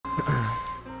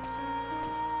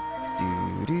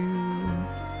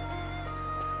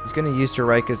He's gonna use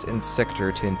Jiraiya's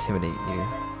Insector to intimidate you.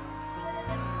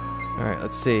 Alright,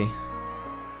 let's see.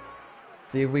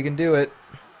 See if we can do it.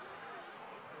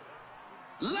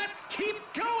 Let's keep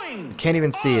going. Can't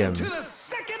even see him. To the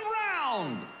second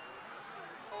round.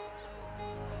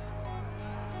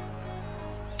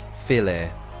 Filet.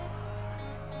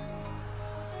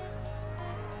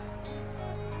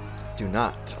 Do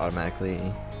not automatically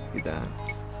do that.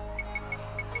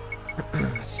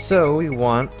 So we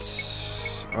want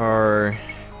our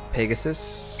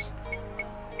Pegasus.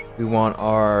 We want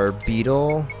our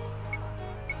Beetle.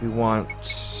 We want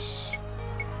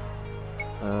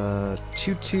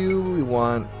Tutu. We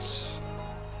want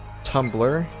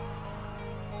Tumbler.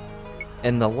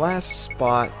 And the last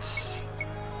spot.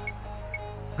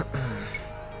 I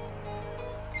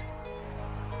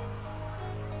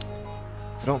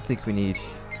don't think we need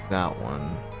that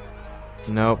one.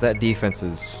 Nope, that defense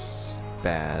is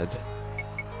bad.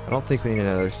 I don't think we need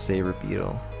another Saber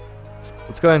Beetle.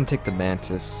 Let's go ahead and take the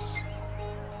Mantis.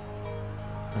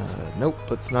 Nope,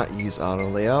 let's not use auto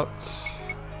layout.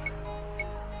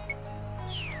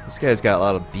 This guy's got a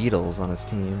lot of beetles on his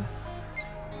team.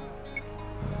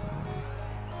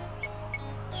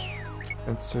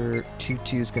 Spencer,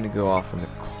 Tutu's gonna go off in the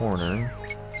corner.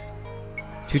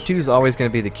 Tutu's always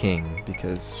gonna be the king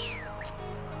because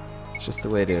it's just the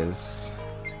way it is.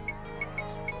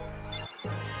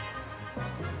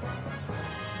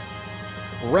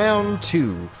 Round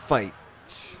 2, fight.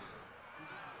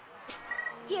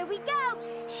 Here we go!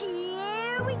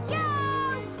 Here we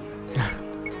go!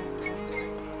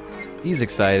 He's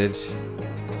excited.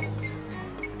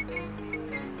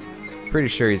 Pretty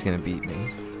sure he's gonna beat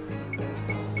me.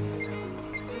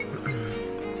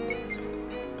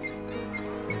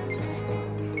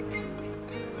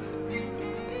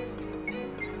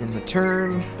 In the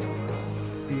turn.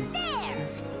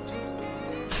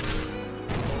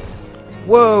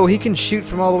 Whoa, he can shoot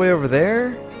from all the way over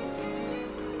there?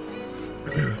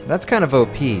 That's kind of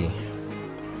OP.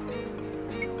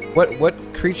 What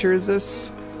creature is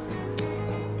this?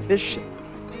 Fish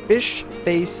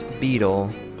face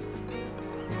beetle.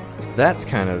 That's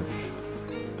kind of...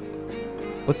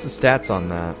 What's the stats on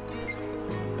that?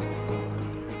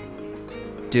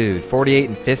 Dude, 48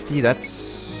 and 50,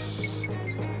 that's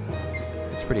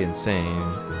pretty insane.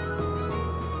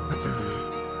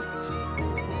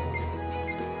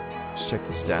 Let's check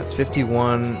the stats.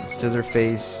 51, scissor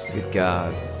face, good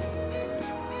god.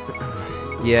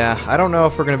 Yeah, I don't know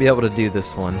if we're gonna be able to do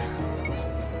this one.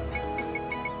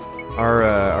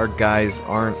 Our guys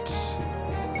aren't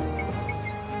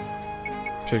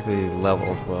particularly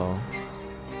leveled well.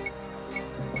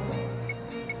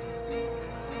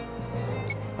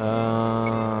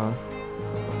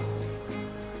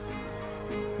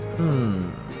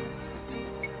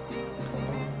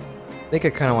 I think I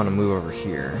kind of want to move over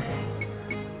here.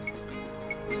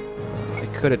 I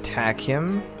could attack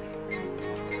him.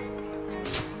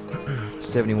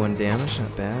 71 damage,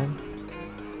 not bad.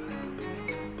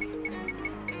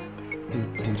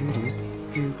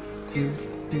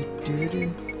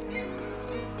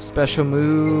 Special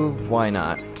move, why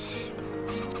not?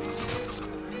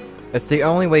 That's the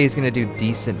only way he's gonna do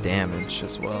decent damage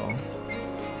as well.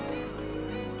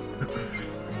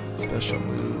 Special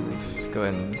move. Go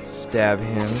ahead and stab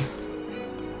him.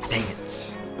 Dang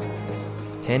it.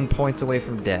 10 points away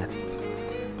from death.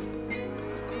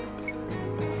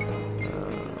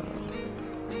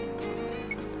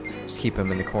 Just keep him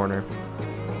in the corner.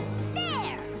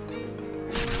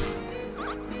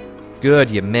 Good,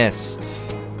 you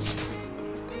missed.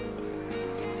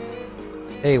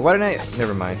 Hey, why didn't I...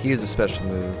 Never mind, he used a special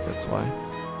move, that's why.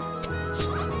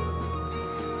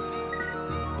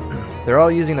 They're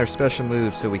all using their special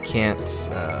moves, so we can't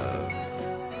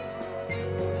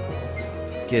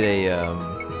get a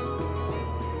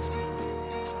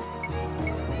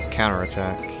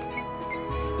counterattack.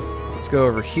 Let's go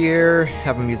over here,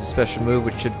 have him use a special move,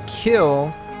 which should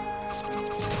kill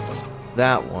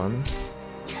that one.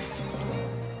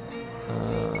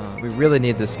 We really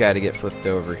need this guy to get flipped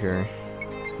over here.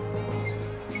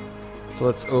 So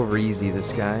let's over easy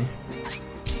this guy.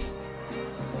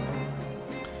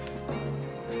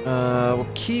 We'll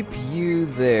keep you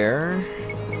there.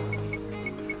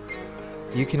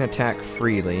 You can attack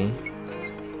freely.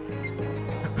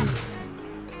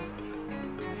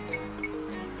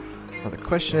 Now the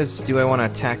question is, do I want to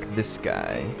attack this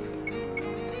guy?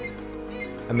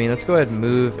 I mean, let's go ahead and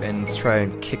move and try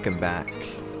and kick him back.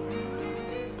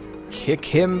 Kick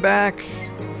him back?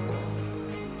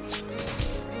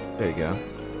 There you go.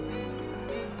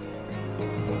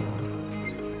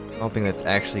 I don't think that's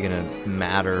actually gonna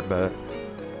matter, but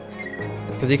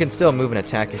Because he can still move and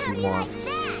attack if How do he you like wants.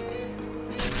 that?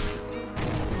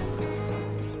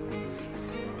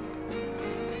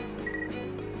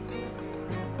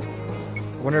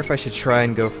 I wonder if I should try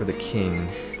and go for the king.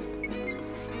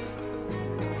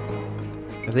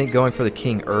 I think going for the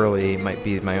king early might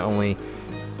be my only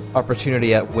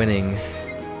opportunity at winning.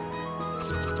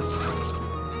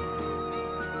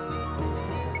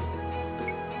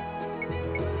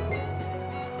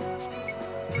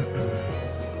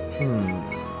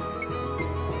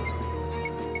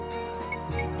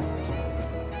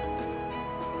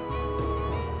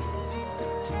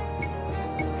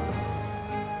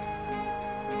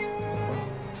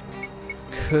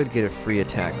 Could get a free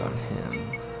attack on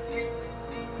him.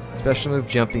 Special move,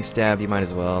 jumping stab, you might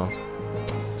as well.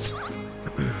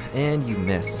 And you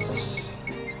missed.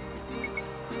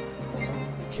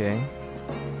 Okay.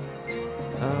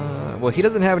 Well, he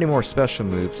doesn't have any more special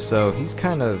moves, so he's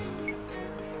kind of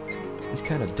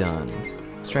done.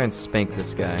 Let's try and spank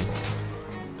this guy.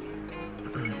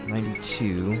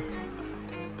 92.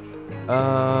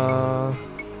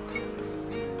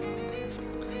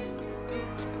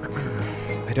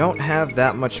 I don't have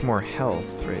that much more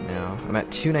health right now. I'm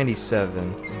at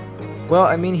 297. Well,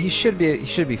 I mean, he should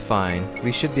be fine.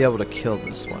 We should be able to kill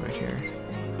this one right here.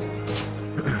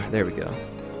 There we go.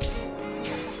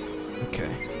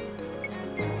 Okay.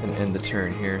 And end the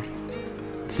turn here.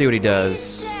 Let's see what he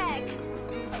does. Sick.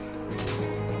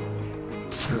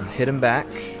 Hit him back.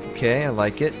 Okay, I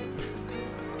like it.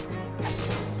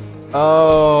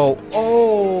 Oh,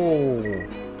 oh!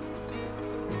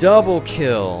 Double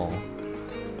kill.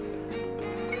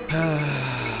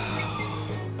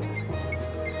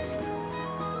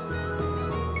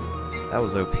 That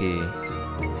was OP.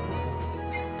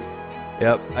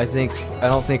 Yep, I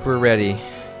don't think we're ready.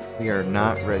 We are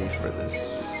not ready for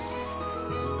this.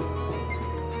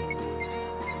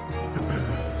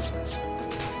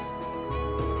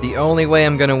 The only way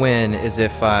I'm gonna win is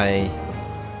if I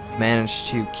manage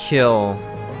to kill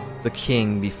the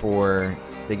king before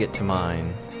they get to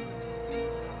mine.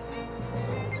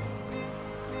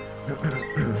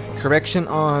 Correction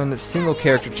on single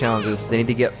character challenges, they need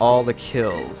to get all the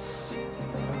kills.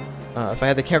 If I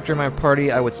had the character in my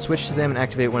party, I would switch to them and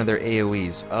activate one of their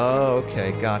AoEs. Oh,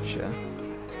 okay, gotcha.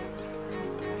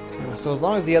 So as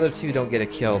long as the other two don't get a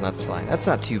kill, that's fine. That's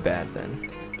not too bad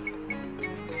then.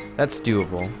 That's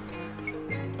doable.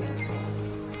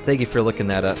 Thank you for looking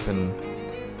that up and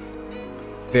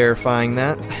verifying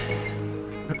that.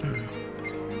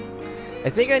 I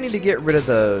think I need to get rid of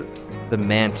the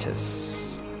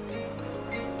mantis.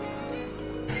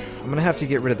 I'm gonna have to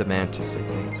get rid of the mantis, I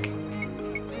think.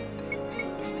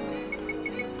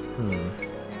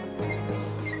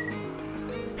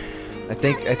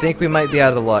 I think we might be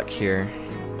out of luck here.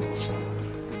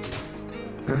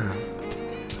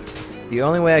 The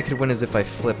only way I could win is if I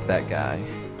flip that guy.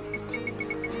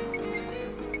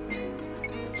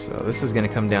 So this is gonna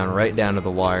come down right down to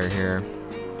the wire here.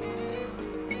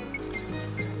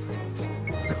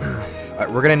 Alright,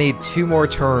 we're gonna need 2 more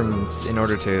turns in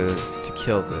order to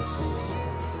kill this.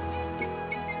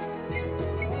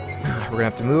 We're gonna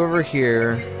have to move over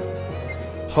here.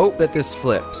 Hope that this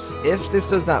flips. If this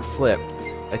does not flip,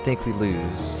 I think we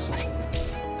lose.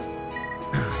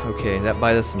 Okay, that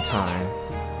buys us some time.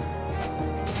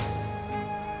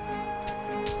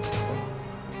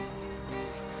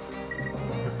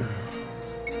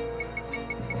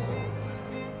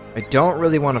 I don't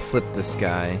really want to flip this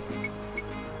guy.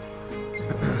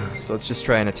 So let's just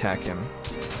try and attack him.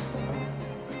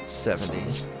 70.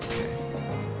 Okay.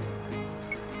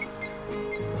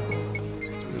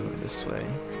 Let's move him this way.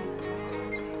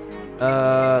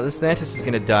 This mantis is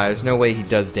gonna die. There's no way he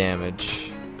does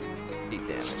damage. 8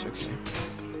 damage, okay.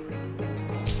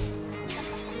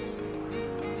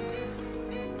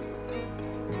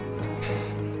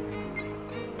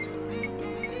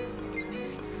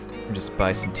 Just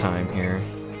buy some time here.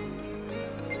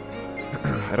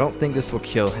 I don't think this will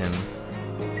kill him.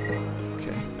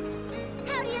 Okay.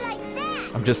 How do you like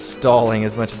that? I'm just stalling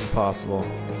as much as possible.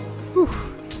 Whew.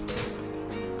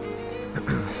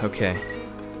 Okay.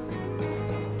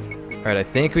 Alright, I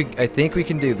think we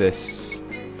can do this.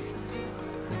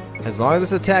 As long as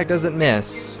this attack doesn't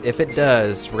miss, if it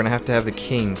does, we're gonna have to have the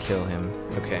king kill him.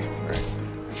 Okay, alright.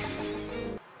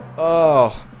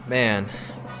 Oh, man.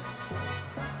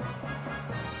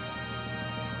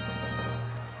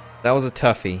 That was a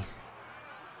toughie.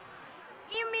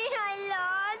 You mean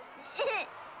I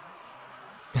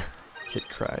lost? Kid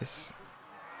cries.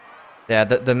 Yeah,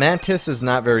 the mantis is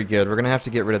not very good. We're gonna have to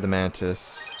get rid of the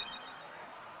mantis.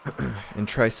 And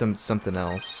try something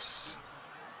else.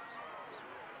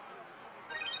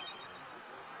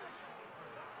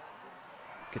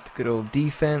 Get the good old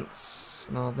defense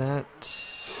and all that.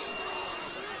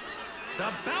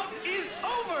 The bout is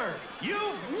over.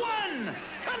 You've won.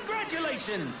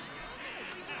 Congratulations.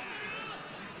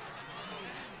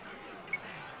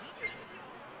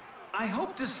 I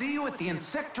hope to see you at the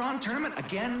Insectron Tournament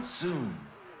again soon.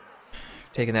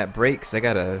 Taking that break, 'cause I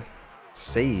gotta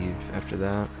save after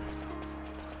that.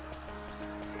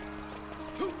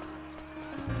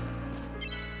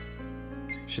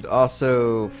 Should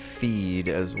also feed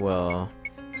as well.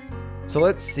 So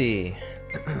let's see.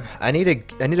 I need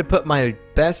to put my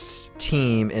best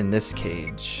team in this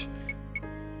cage.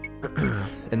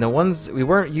 And the ones we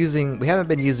haven't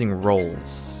been using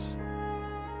rolls.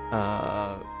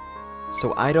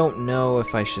 So I don't know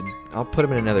if I should. I'll put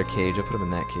him in another cage. I'll put him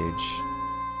in that cage.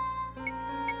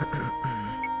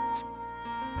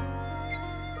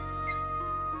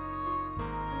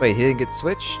 Wait, he didn't get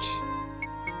switched?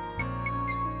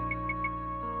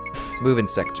 Move in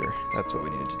sector. That's what we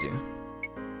needed to do.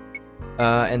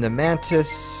 And the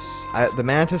mantis. The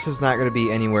mantis is not going to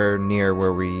be anywhere near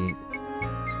where we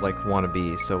want to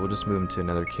be, so we'll just move him to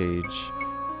another cage.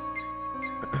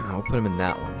 I'll put him in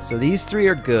that one. So these three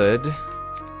are good.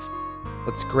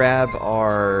 Let's grab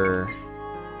our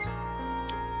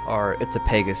it's a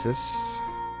Pegasus.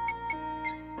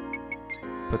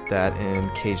 Put that in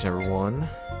cage number 1.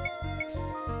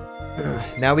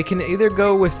 Now we can either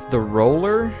go with the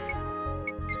roller.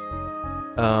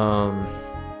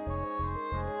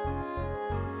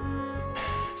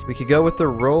 We could go with the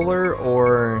roller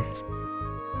or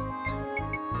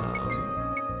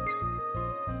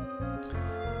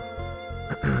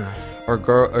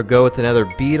go with another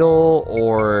beetle,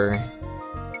 or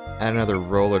add another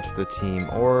roller to the team,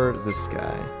 or this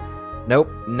guy.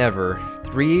 Nope, never.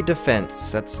 3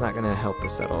 defense. That's not gonna help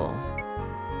us at all.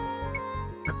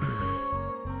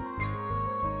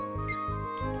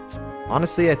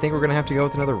 Honestly, I think we're gonna have to go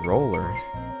with another roller.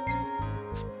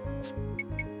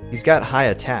 He's got high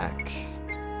attack,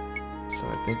 so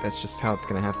I think that's just how it's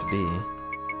gonna have to be.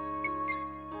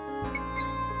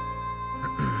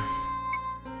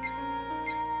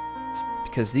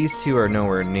 Because these two are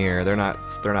nowhere near. They're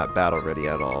not battle ready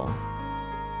at all.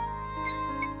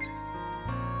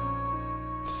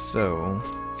 So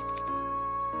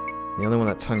the only one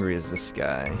that's hungry is this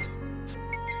guy.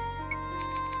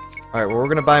 Alright, well, we're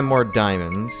gonna buy more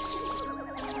diamonds.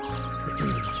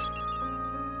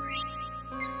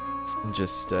 And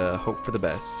just hope for the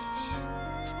best.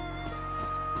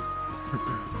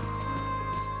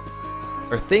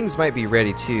 Our things might be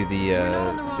ready too.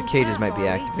 The cages might be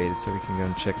activated, so we can go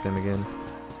and check them again.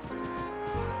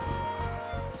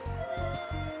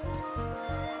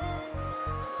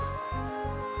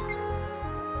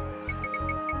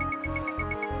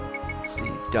 Let's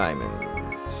see,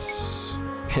 diamonds.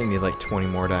 I need like 20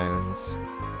 more diamonds.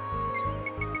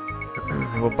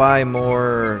 We'll buy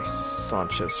more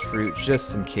Sanchez fruit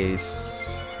just in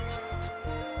case.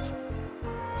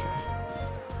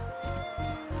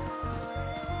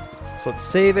 So let's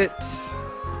save it.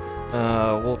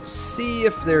 We'll see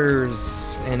if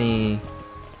there's any.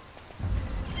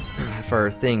 If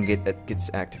our thing gets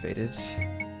activated.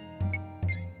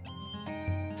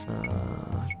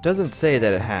 Doesn't say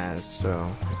that it has, so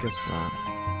I guess not.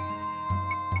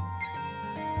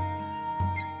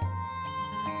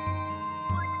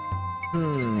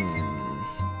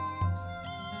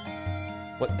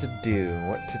 What to do?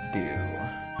 What to do?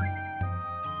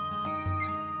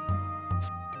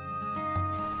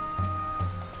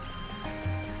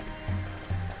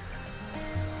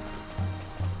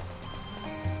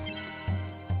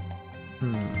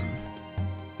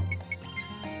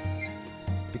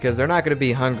 Because they're not going to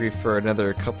be hungry for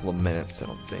another couple of minutes, I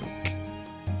don't think.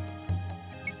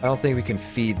 I don't think we can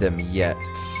feed them yet.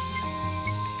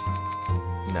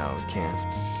 No, we can't.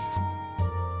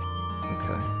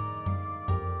 Okay.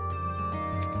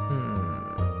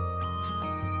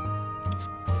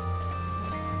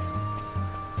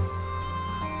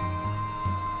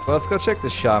 Well, let's go check the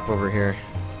shop over here.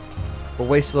 We'll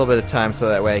waste a little bit of time so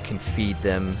that way I can feed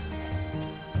them.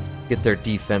 Get their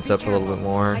defense up a little bit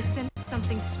more. I sense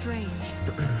something strange.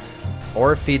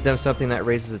 Or feed them something that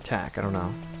raises attack. I don't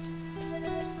know.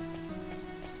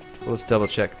 We'll just double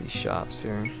check these shops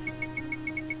here.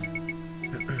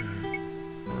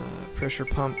 Pressure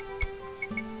pump.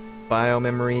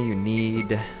 Bio-memory, you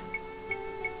need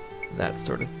that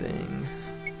sort of thing.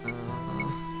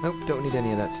 Nope, don't need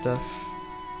any of that stuff.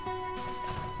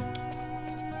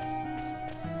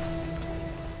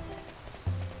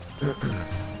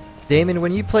 Damon,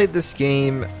 when you played this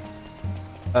game,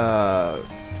 how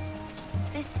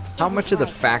much of the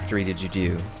factory did you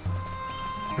do?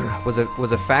 Was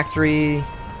a factory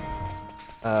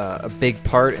a big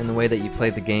part in the way that you play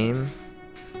the game,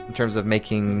 in terms of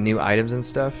making new items and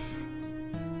stuff.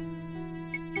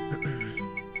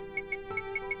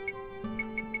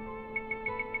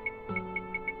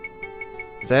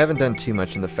 Because I haven't done too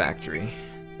much in the factory.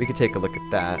 We could take a look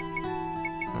at that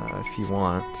if you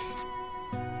want.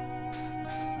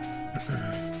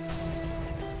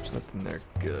 There's nothing there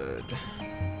good.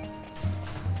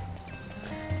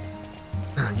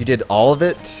 You did all of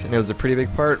it, and it was a pretty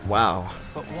big part? Wow.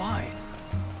 But why?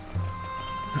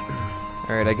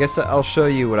 Alright, I guess I'll show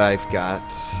you what I've got.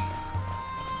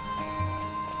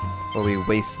 While we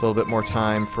waste a little bit more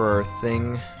time for our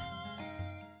thing.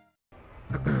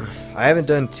 I haven't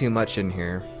done too much in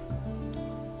here.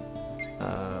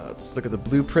 Let's look at the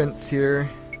blueprints here.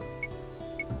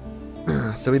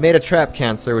 So we made a trap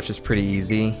canceller, which is pretty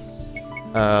easy.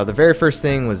 The very first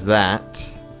thing was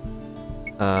that.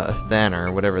 A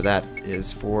Thanner, whatever that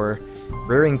is for.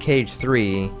 Rearing Cage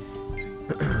 3.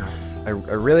 I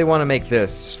really want to make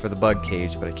this for the bug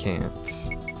cage, but I can't.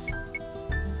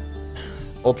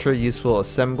 Ultra useful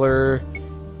assembler.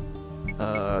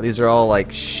 These are all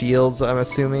like shields, I'm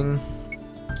assuming.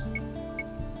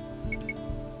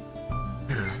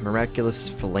 Miraculous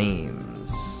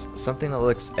flames. Something that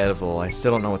looks edible. I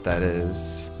still don't know what that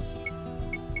is.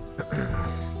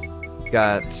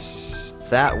 Got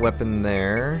that weapon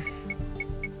there.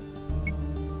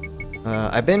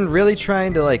 I've been really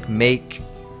trying to like make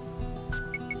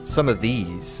some of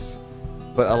these,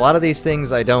 but a lot of these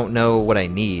things I don't know what I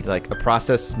need. Like a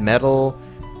processed metal,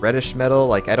 reddish metal,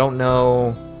 like I don't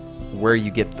know where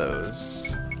you get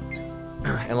those.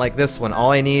 And like this one,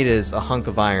 all I need is a hunk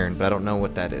of iron, but I don't know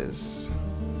what that is.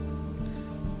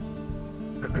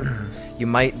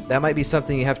 That might be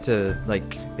something you have to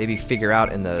like maybe figure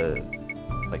out in the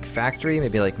like factory,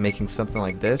 maybe like making something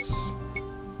like this.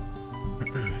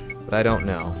 But I don't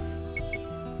know.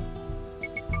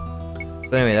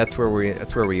 So anyway, that's where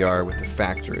we are with the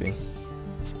factory.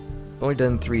 Only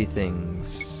done 3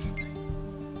 things.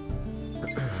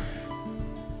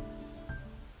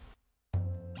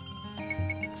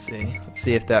 Let's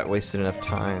see if that wasted enough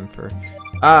time for...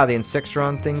 Ah, the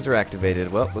Insectron things are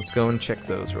activated. Well, let's go and check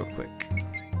those real quick.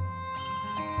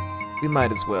 We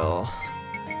might as well.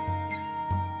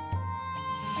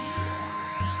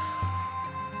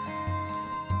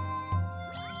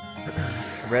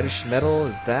 Reddish metal,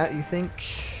 is that, you think?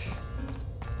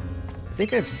 I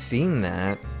think I've seen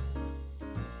that.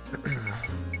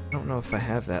 I don't know if I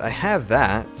have that. I have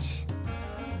that.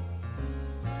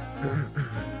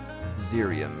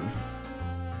 Xerium.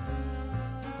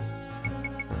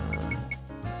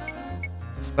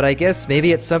 But I guess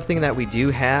maybe it's something that we do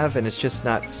have and it's just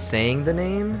not saying the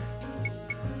name.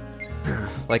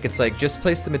 Like it's like just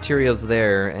place the materials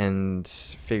there and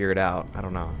figure it out. I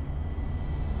don't know.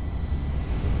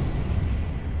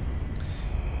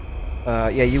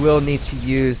 Yeah, you will need to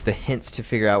use the hints to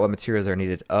figure out what materials are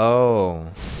needed. Oh,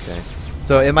 okay.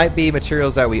 So it might be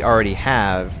materials that we already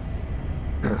have.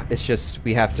 It's just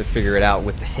we have to figure it out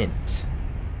with the hint,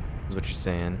 is what you're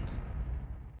saying.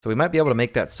 So we might be able to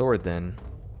make that sword then.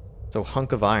 So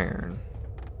hunk of iron.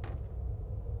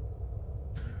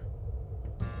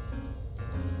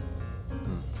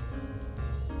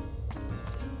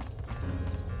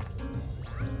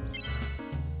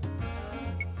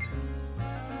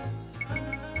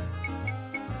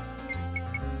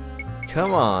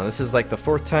 Come on, this is like the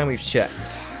 4th time we've checked.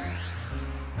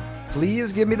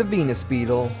 Please give me the Venus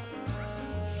beetle.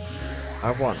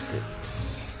 I want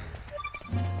it.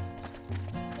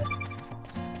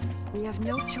 We have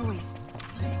no choice.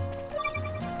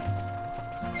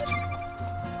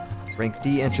 Rank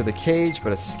D, enter the cage,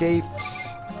 but escaped.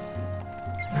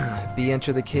 B,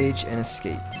 enter the cage and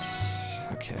escaped.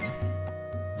 Okay.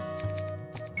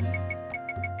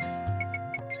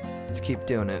 Let's keep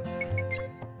doing it.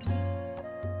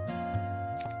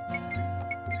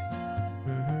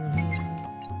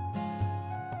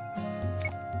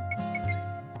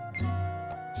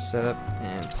 Set up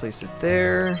and place it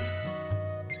there.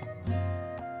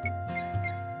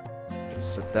 Let's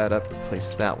set that up and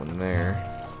place that one there.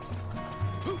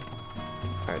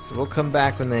 Alright, so we'll come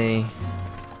back when they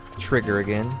trigger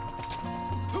again.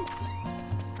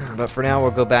 But for now,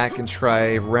 we'll go back and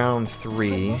try round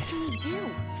 3. What can we do?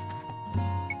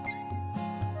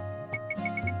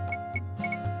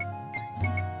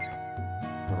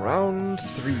 Round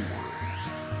 3.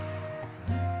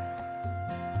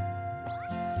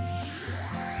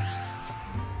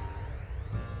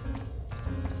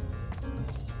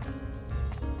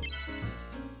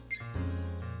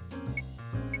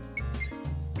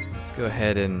 Go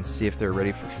ahead and see if they're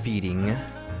ready for feeding.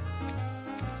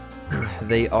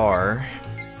 They are.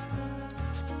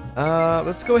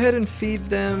 Let's go ahead and feed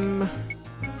them.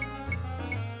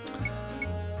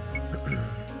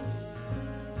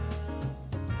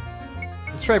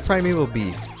 Let's try primeval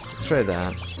beef. Let's try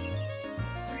that.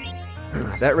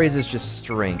 That raises just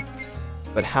strength,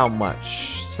 but how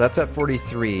much? So that's at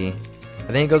 43. I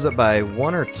think it goes up by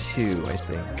 1 or 2, I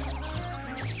think.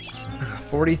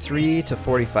 43 to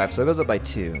 45, so it goes up by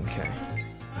 2, okay.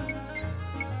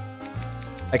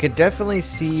 I could definitely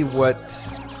see what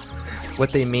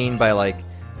they mean by, like,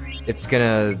 it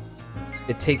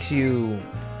takes you,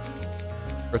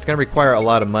 or it's gonna require a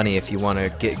lot of money if you want to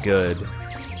get good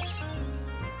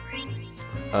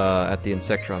at the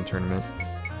Insectron Tournament.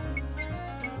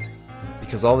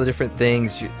 Because all the different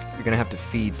things, you're gonna have to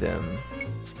feed them.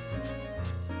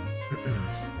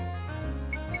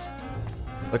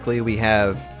 Luckily we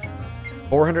have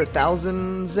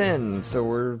 400,000 Zen, so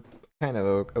we're kind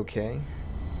of okay.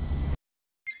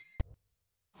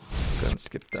 Go ahead and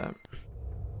skip that.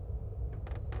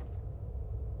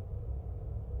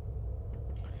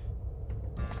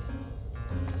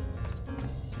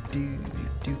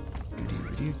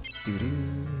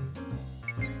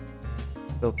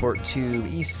 Teleport to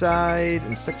East Side,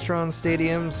 Insectron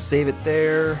Stadium, save it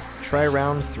there, try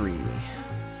round 3.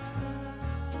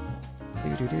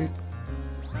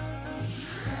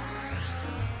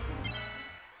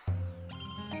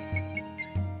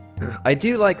 I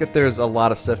do like that there's a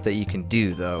lot of stuff that you can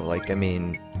do, though. Like, I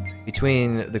mean,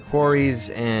 between the quarries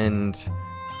and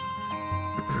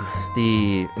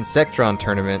the Insectron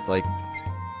Tournament, like,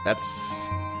 that's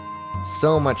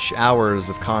so much hours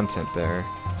of content there.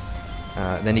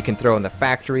 And then you can throw in the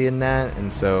factory in that,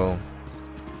 and so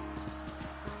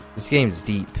this game's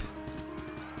deep.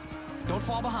 Don't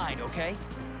fall behind, okay?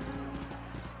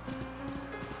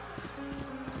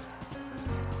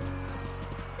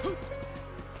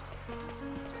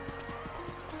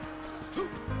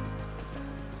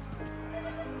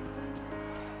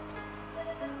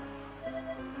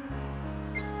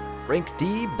 Rank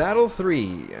D Battle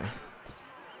 3.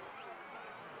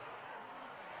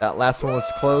 That last one was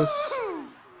close.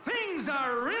 Things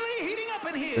are really heating up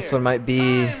in here. This one might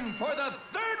be. Time for the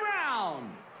 3rd round.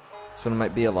 This one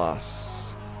might be a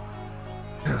loss.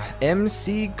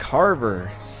 MC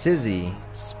Carver, Sizzy,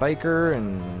 Spiker,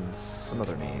 and some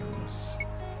other names.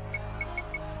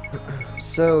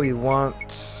 So we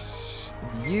want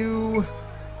you.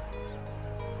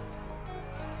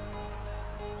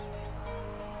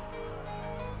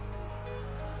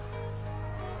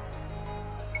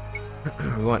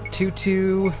 We want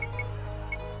Tutu,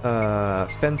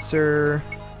 Fencer,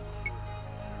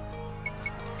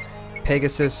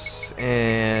 Pegasus,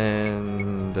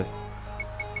 and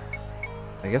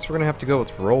I guess we're gonna have to go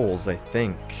with rolls, I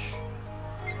think.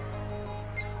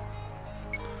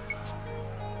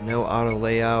 No auto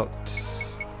layout.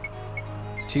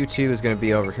 Tutu is gonna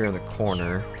be over here in the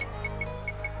corner.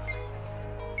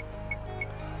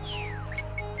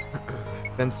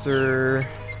 Fencer,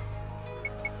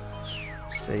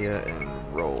 Seiya, and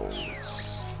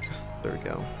rolls. There we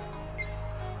go.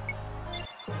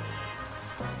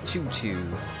 Tutu.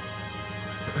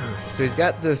 So he's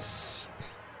got this.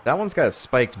 That one's got a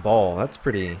spiked ball. That's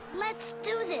pretty. Let's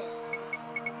do this.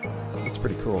 That's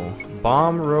pretty cool.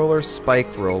 Bomb roller,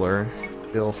 spike roller,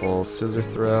 fill hole, scissor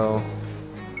throw,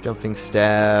 jumping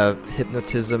stab,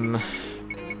 hypnotism.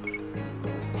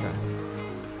 Okay.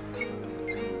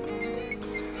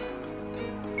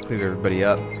 Let's move everybody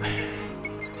up.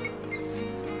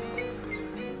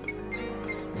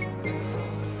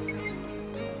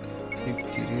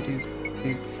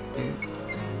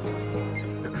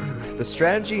 The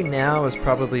strategy now is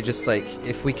probably just like,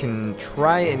 if we can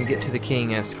try and get to the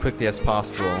king as quickly as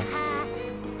possible,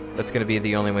 that's going to be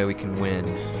the only way we can win.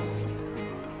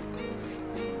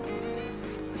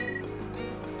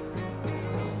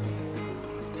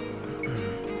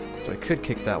 So I could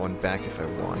kick that one back if I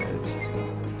wanted.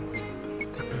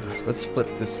 Let's flip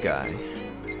this guy.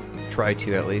 Try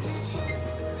to, at least.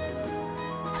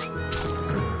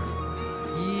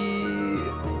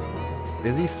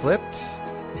 Is he flipped?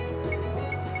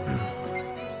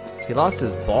 He lost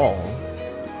his ball.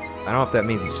 I don't know if that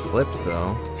means he's flipped,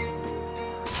 though.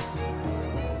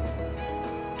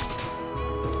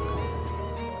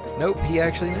 Nope, he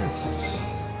actually missed.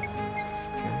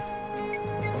 Okay.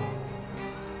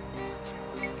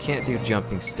 Can't do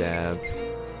jumping stab.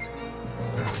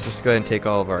 Let's just go ahead and take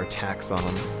all of our attacks on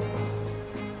him.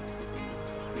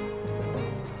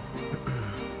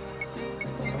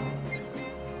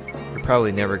 You're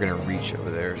probably never gonna reach over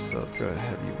there, so let's go ahead and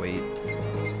have you wait.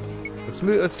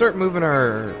 Let's start moving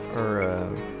our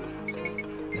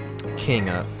king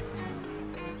up.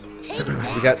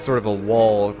 We got sort of a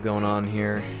wall going on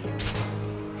here.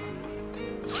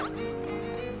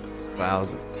 Wow, it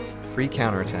was a free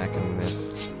counterattack and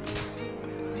missed.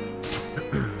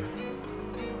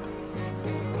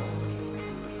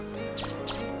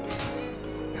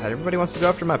 God, everybody wants to go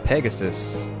after my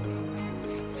Pegasus.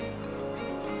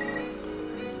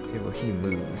 Okay, well, he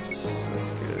moves.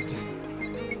 That's good.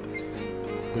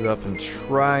 Move up and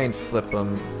try and flip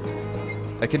him.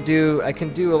 I can do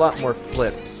a lot more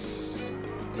flips.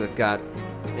 'Cause I've got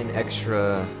an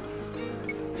extra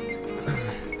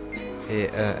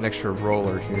an extra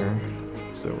roller here,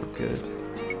 so we're good.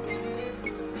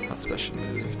 Not special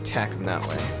move. Attack him that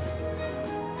way.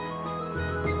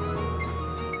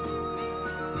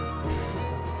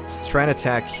 Let's try and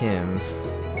attack him.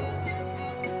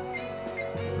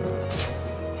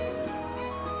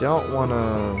 Don't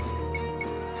wanna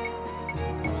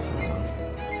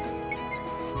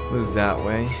move that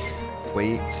way.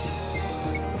 Wait.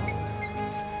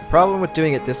 The problem with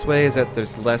doing it this way is that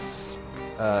there's less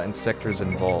insectors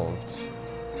involved.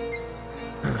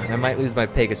 I might lose my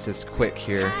Pegasus quick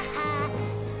here,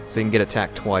 so you can get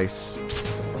attacked twice.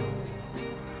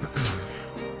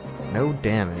 No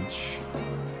damage.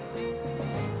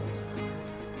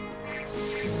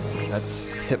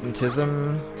 That's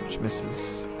Hypnotism, which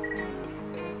misses.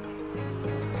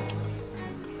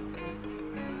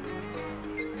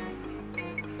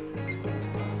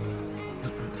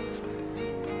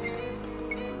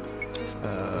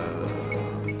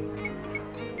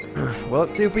 Well,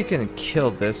 let's see if we can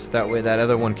kill this. That way that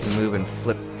other one can move and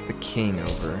flip the king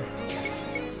over.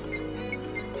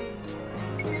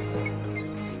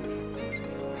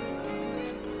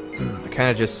 I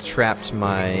kind of just trapped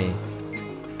my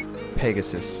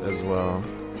Pegasus as well.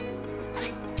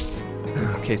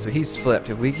 Okay, so he's flipped.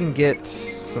 If we can get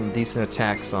some decent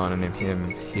attacks on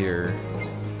him here,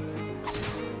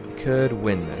 we could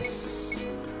win this.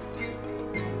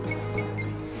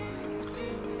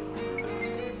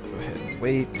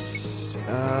 Wait, you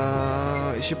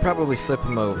should probably flip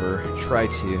him over. Try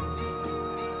to.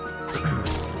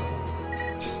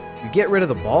 You get rid of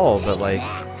the ball, but like,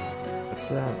 what's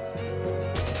that?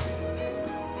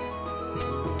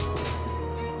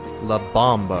 La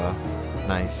Bomba.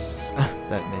 Nice.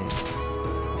 That name.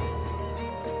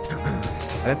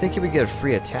 I didn't think he would get a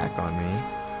free attack on me.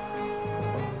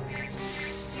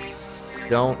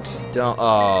 Don't.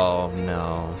 Oh,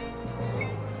 no.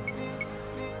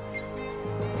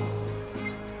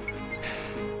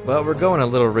 Well, we're going a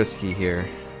little risky here,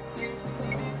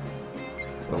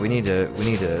 but we need to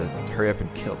hurry up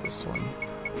and kill this one.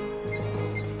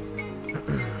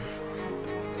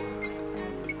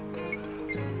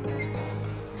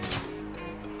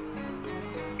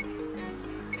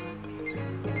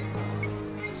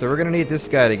 So we're gonna need this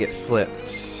guy to get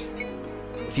flipped.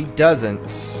 If he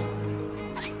doesn't,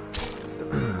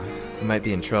 we might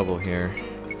be in trouble here.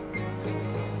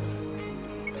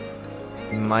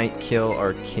 Might kill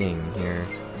our king here.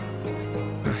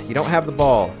 You don't have the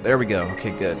ball. There we go.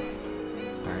 Okay, good.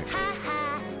 Alright.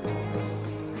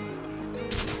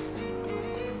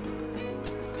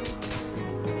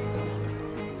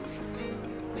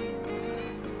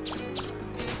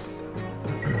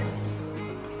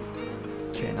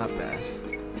 Okay, not bad.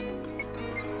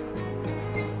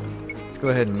 Let's go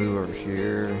ahead and move over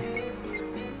here.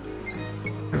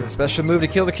 Special move to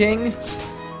kill the king.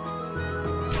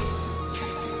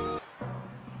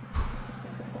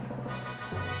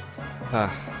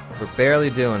 We're barely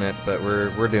doing it, but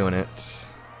we're doing it.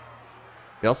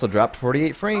 We also dropped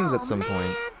 48 frames at some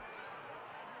point.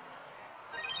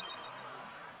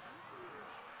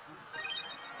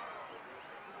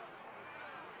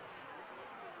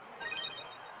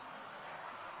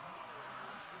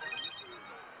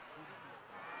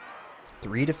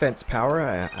 Three defense power.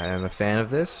 I am a fan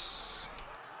of this.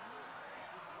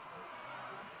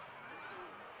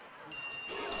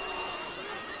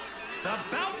 The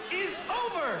bout is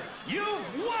over!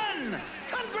 You've won!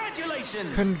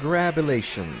 Congratulations!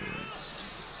 Congratulations.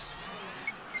 So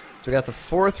we got the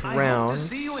fourth round. I hope to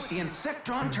see you at the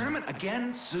Insectron Tournament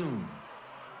again soon.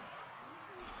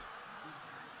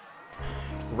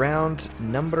 Round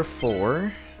number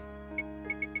 4.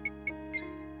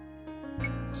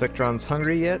 Insectron's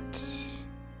hungry yet?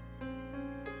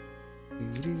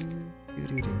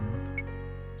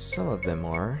 Some of them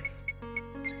are.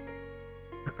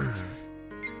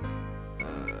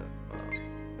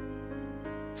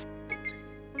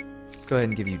 Let's go ahead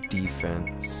and give you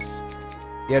defense.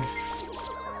 You had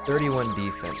 31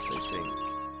 defense, I think.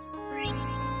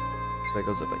 That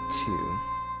goes up by 2.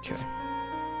 Okay.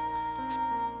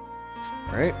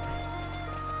 Alright.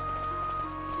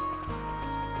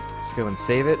 Let's Let's go and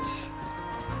save it.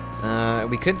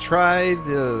 We could try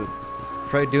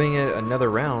doing it another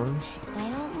round. I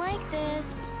don't like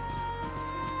this.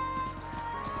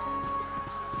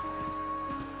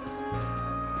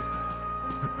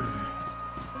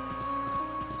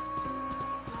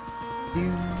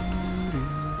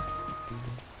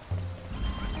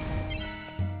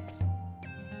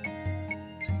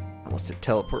 Almost hit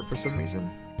teleport for some reason.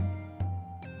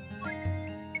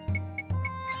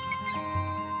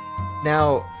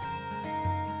 Now,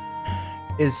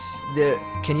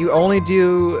 can you only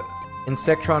do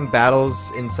Insectron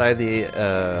battles inside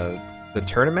the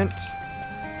tournament,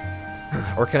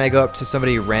 or can I go up to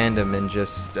somebody random and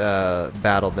just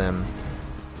battle them?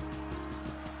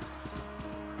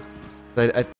 I